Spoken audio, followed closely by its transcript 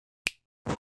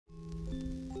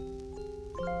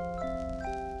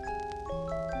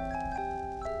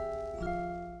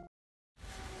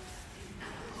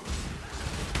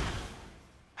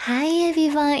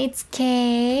everyone, it's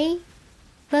Kay.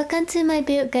 Welcome to my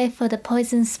build guide for the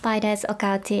Poison Spiders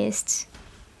Occultist.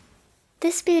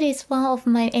 This build is one of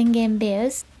my endgame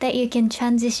builds that you can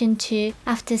transition to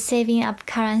after saving up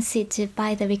currency to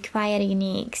buy the required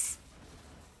uniques.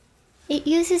 It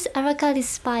uses Arakaali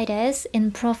spiders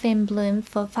and Profane bloom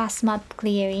for fast map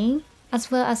clearing, as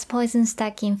well as poison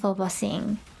stacking for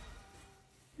bossing.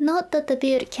 Note that the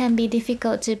build can be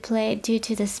difficult to play due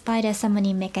to the spider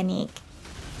summoning mechanic.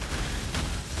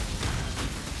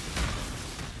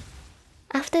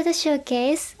 After the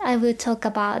showcase, I will talk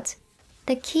about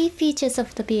the key features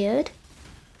of the build,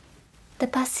 the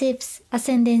passives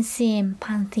Ascendancy and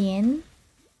Pantheon,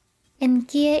 and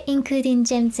gear including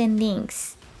gems and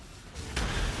links.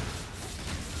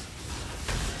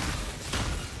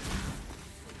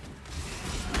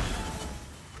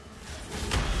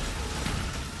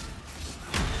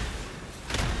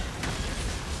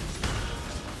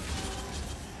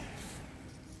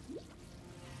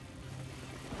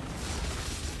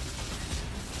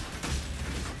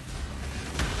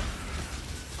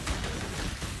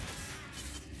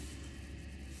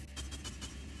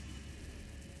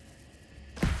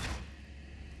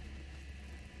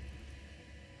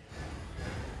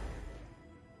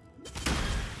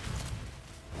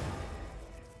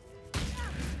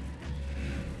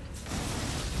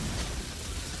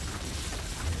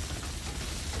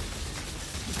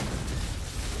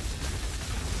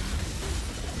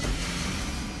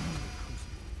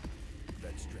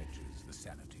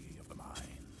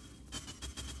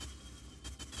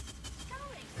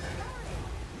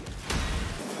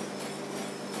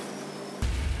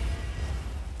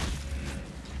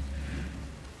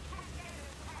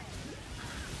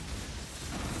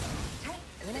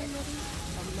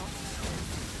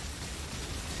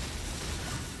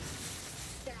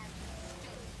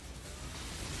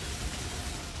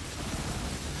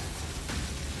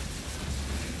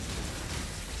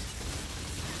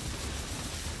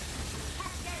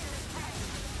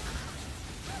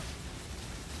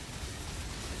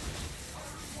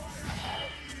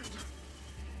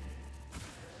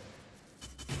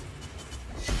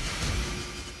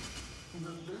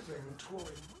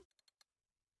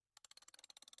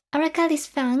 Arakaali's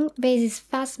Fang raises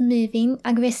fast-moving,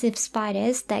 aggressive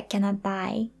spiders that cannot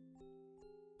die.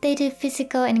 They do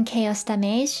physical and chaos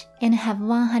damage and have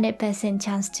 100%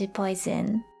 chance to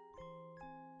poison.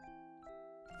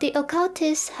 The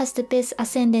Occultist has the best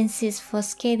ascendancies for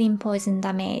scaling poison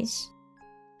damage.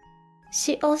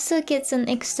 She also gets an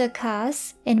extra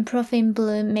cast, and Profane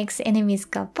Bloom makes enemies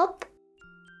go pop.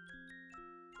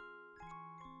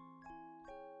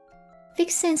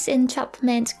 Vixen's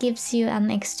Entrapment gives you an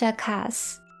extra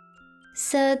cast,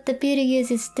 so the build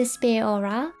uses Despair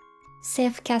Aura,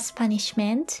 Self-Cast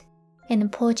Punishment,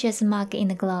 and Poacher's Mark in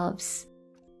the gloves.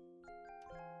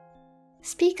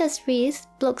 Speaker's Wreath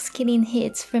blocks killing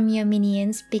hits from your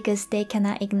minions because they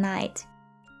cannot ignite,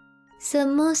 so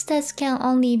monsters can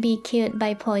only be killed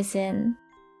by poison.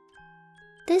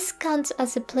 This counts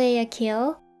as a player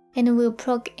kill and will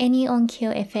proc any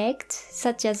on-kill effect,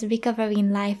 such as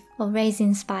recovering life or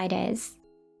raising spiders.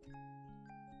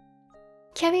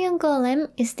 Carrion Golem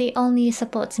is the only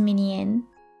support minion.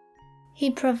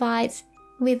 He provides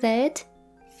Withered,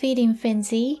 Feeding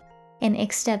Frenzy, and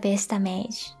extra base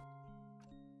damage.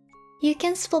 You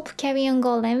can swap Carrion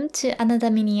Golem to another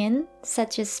minion,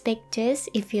 such as Spectres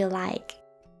if you like.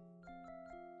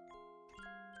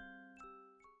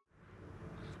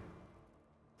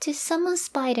 To summon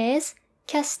spiders,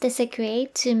 cast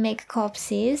Desecrate to make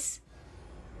corpses,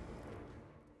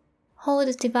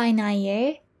 hold Divine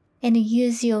Ire, and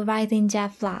use your Writhing Jar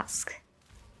flask.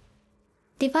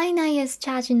 Divine Ire's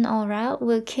charging aura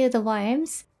will kill the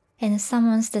worms and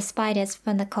summons the spiders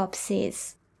from the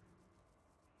corpses.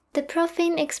 The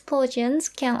Profane explosions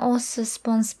can also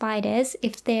spawn spiders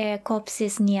if there are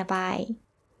corpses nearby.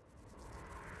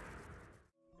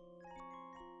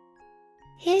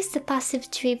 Here's the passive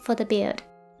tree for the build.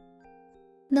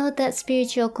 Note that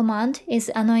Spiritual Command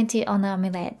is anointed on the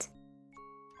amulet.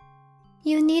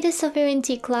 You need a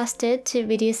Sovereignty cluster to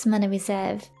reduce mana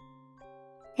reserve.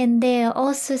 And there are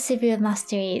also Severe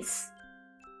Masteries.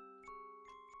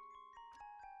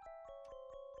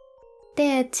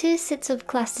 There are two sets of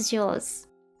cluster jaws.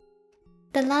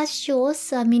 The large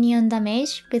jaws are minion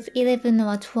damage with 11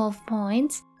 or 12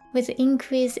 points with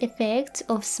increased effect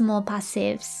of small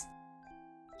passives.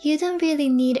 You don't really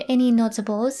need any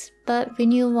notables, but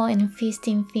Renewal and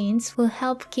Feasting Fiends will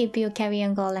help keep your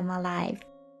Carrion Golem alive.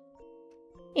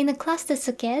 In the cluster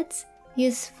sockets,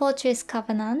 use Fortress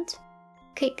Covenant,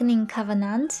 Quickening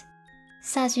Covenant,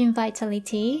 Surging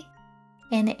Vitality,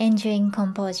 and Enduring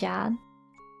Composure.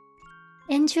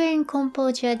 Enduring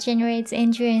Composure generates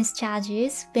endurance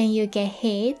charges when you get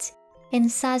hit, and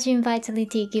Surging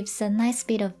Vitality gives a nice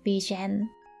bit of regen.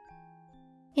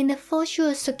 In the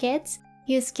Foreshore sockets,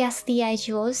 use Ghastly Eye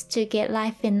Jewels to get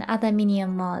life and other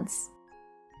minion mods.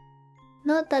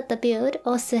 Note that the build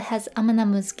also has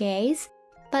Amanamu's Gaze,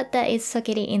 but that is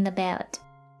socketed in the belt.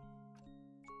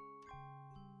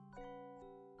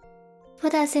 For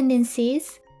the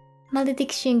ascendancies,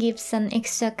 Malediction gives an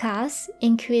extra cast,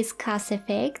 increased cast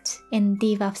effect, and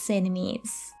debuffs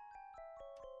enemies.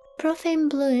 Profane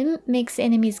Bloom makes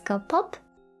enemies go pop.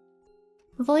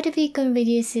 Void Beacon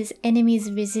reduces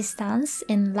enemies' resistance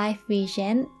and life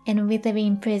regen, and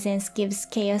Withering Presence gives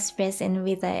Chaos Res and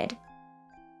Withered.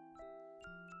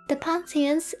 The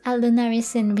Pantheons are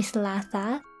Lunaris and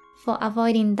Writhing for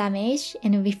avoiding damage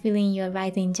and refilling your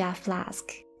Writhing Jar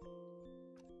flask.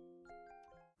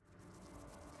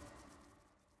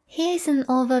 Here is an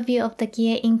overview of the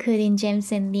gear including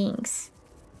gems and links.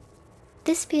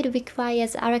 This build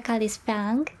requires Arakaali's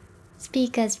Fang,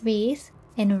 Speaker's Wreath,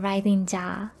 and Writhing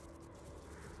Jar.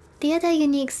 The other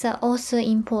uniques are also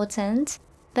important,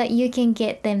 but you can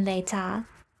get them later.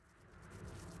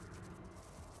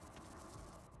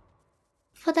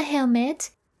 For the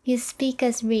helmet, use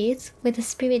Speaker's Wreath with the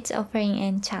Spirit's Offering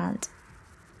enchant.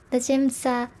 The gems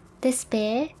are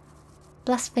Despair,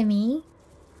 Blasphemy,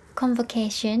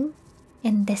 Convocation,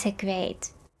 and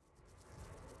Desecrate.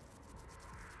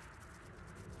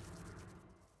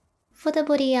 For the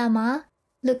body armor,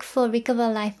 look for Recover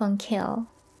Life on kill.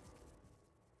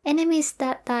 Enemies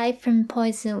that die from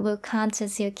poison will count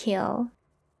as your kill.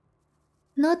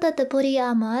 Note that the body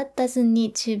armor doesn't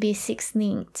need to be 6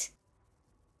 linked.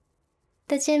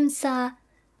 The gems are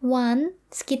 1.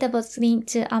 Skitterbots linked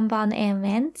to Unbound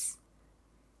Ailments,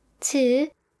 2.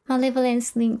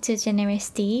 Malevolence linked to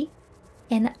Generosity,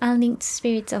 and Unlinked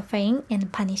Spirit's Offering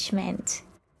and Punishment.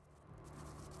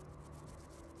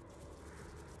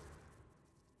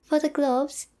 For the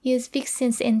gloves, use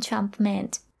Vixen's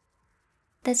Entrampment.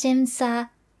 The gems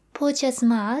are Poacher's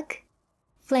Mark,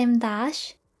 Flame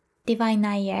Dash, Divine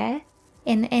Ire,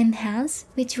 and Enhance,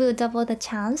 which will double the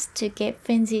chance to get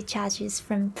Frenzy charges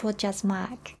from Poacher's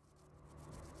Mark.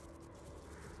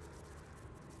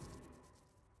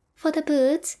 For the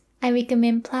boots, I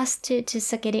recommend +2 to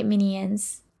socketed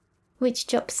minions, which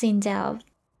drops in Delve.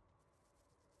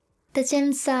 The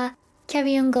gems are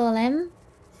Carrion Golem,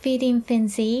 Feeding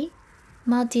Frenzy,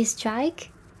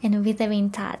 Multi-Strike, and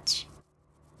Withering Touch.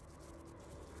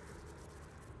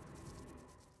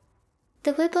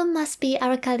 The weapon must be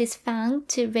Arakaali's Fang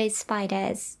to raise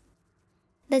spiders.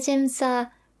 The gems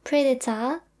are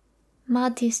Predator,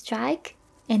 Multi-Strike,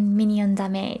 and Minion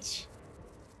Damage.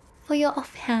 For your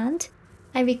offhand,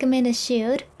 I recommend a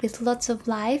shield with lots of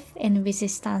life and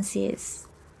resistances.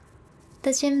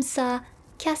 The gems are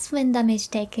Cast when damage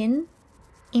taken,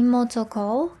 Immortal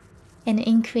Call, and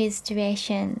Increased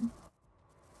Duration.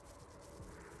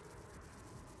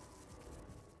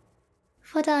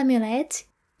 For the amulet,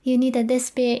 you need a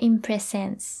Despair in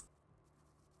Presence.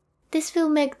 This will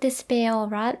make Despair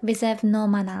Aura reserve no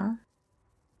mana.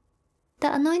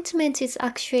 The anointment is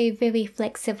actually very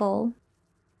flexible.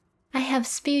 I have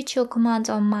Spiritual Command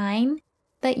on mine,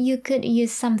 but you could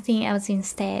use something else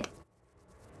instead.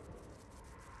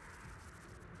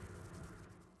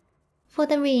 For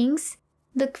the rings,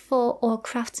 look for or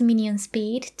craft minion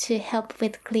speed to help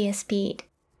with clear speed.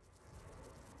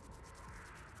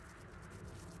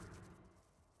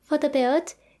 For the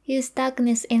belt, use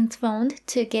Darkness Enthroned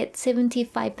to get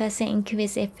 75%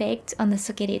 increase effect on the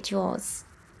socketed jewels.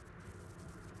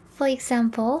 For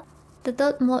example, the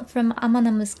dot mode from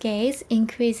Amanamu's Gaze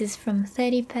increases from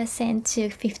 30% to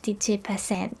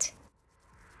 52%.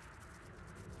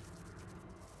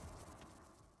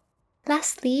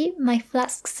 Lastly, my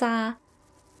flasks are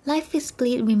Life is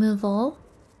Bleed Removal,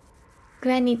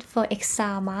 Granite for extra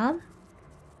armor,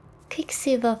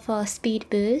 Quicksilver for speed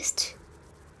boost,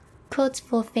 Quartz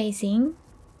for phasing,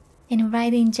 and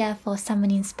Writhing Jar for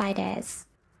summoning spiders.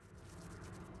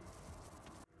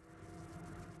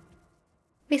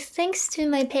 With thanks to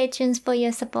my patrons for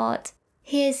your support,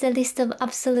 here is a list of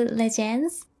absolute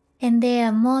legends, and there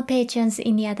are more patrons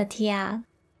in the other tier.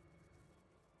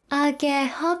 Okay, I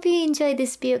hope you enjoyed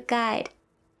this build guide.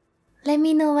 Let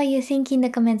me know what you think in the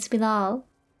comments below.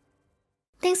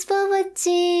 Thanks for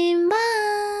watching,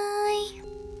 bye!